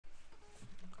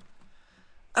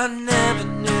I never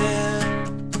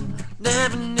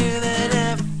knew that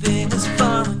everything was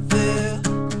falling through.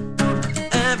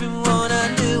 Everyone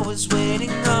I knew was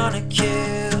waiting on a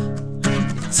cue.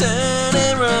 Turn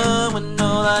and run when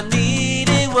all I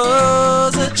needed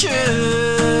was a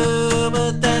true.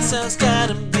 But that's how it's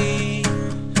gotta be.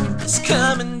 It's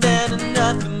coming down to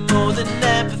nothing more than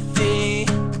apathy.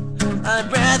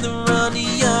 I'd rather run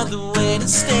the other way than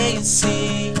stay and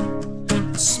see.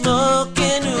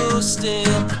 Smoking, who's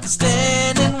still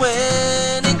standing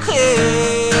when it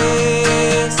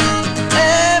clears.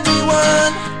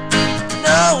 Everyone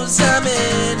knows I'm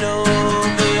in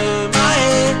over my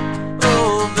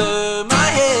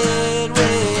head,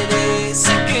 with 8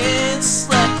 seconds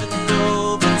left in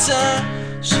overtime.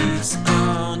 She's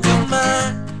on your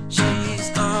mind,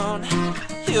 she's on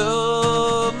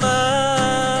your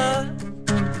mind.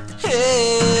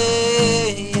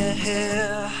 Hey, yeah.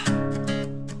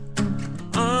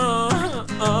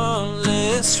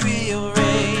 Let's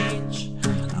rearrange.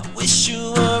 I wish you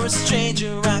were a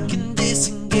stranger I can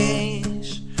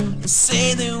disengage and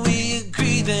say that we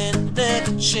agree then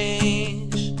never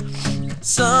change.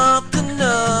 Something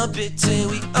up it till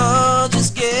we all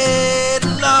just get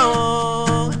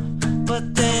along.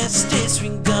 But there's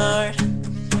disregard.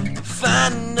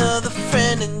 Find another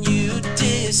friend and you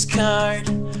discard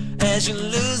as you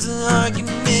lose an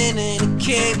argument in a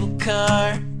cable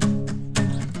car.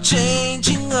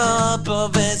 Changing up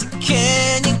of as a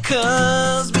canyon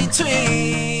comes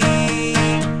between.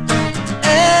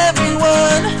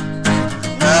 Everyone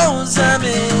knows I'm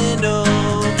in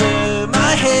over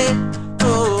my head,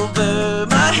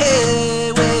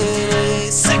 with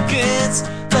 8 seconds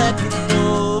left in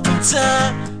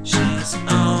overtime. She's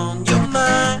on your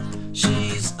mind,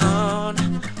 she's on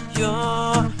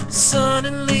your.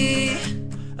 Suddenly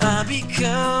I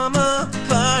become a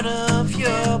part of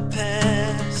your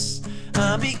past.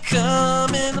 I'm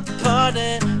becoming the part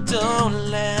that don't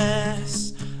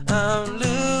last. I'm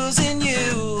losing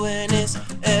you and it's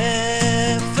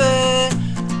effortless.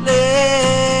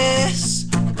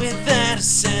 Without a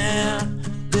sound,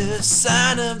 the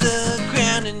sign of the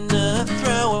ground and a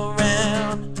throw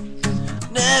around.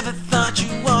 Never thought you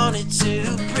wanted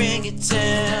to bring it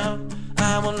down.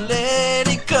 I won't let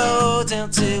it go down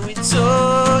till we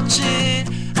tortured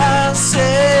ourselves.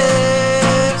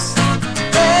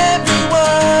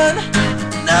 Everyone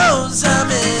knows I'm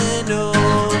in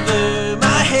over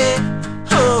my head,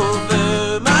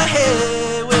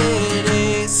 with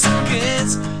 8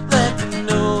 seconds left in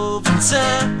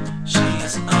overtime.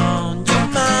 She's on your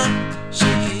mind,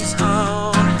 she's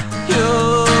on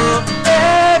your.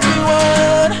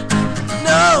 Everyone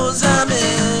knows I'm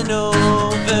in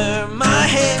over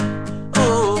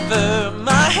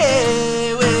my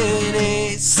head, with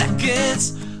 8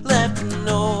 seconds left in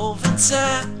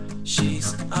overtime.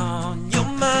 She's on your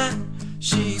mind,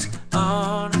 she's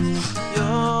on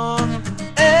your.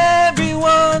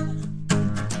 Everyone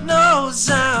knows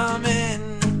I'm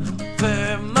in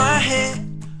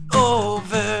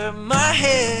over my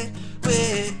head,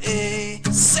 with 8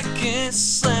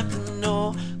 seconds left in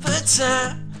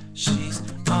overtime. She's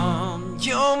on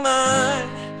your mind,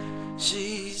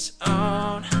 she's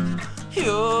on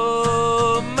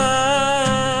your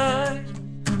mind.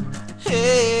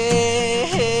 Hey,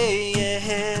 hey,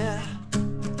 yeah.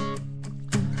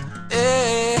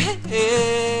 Hey,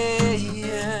 hey,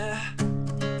 yeah.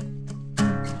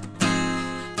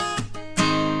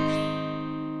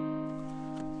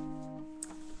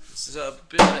 This is a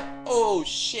bit of, oh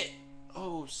shit.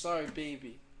 Oh, sorry,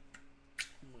 baby.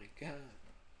 Oh my god.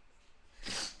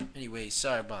 Anyway,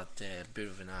 sorry about that. Bit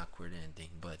of an awkward ending,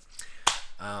 but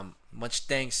much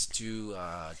thanks to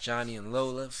Johnny and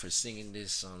Lola for singing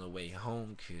this on the way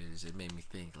home, because it made me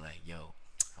think like, yo,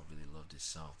 I really love this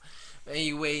song. But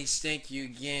anyways, thank you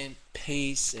again.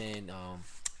 Peace, and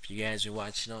if you guys are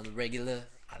watching on the regular,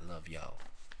 I love y'all.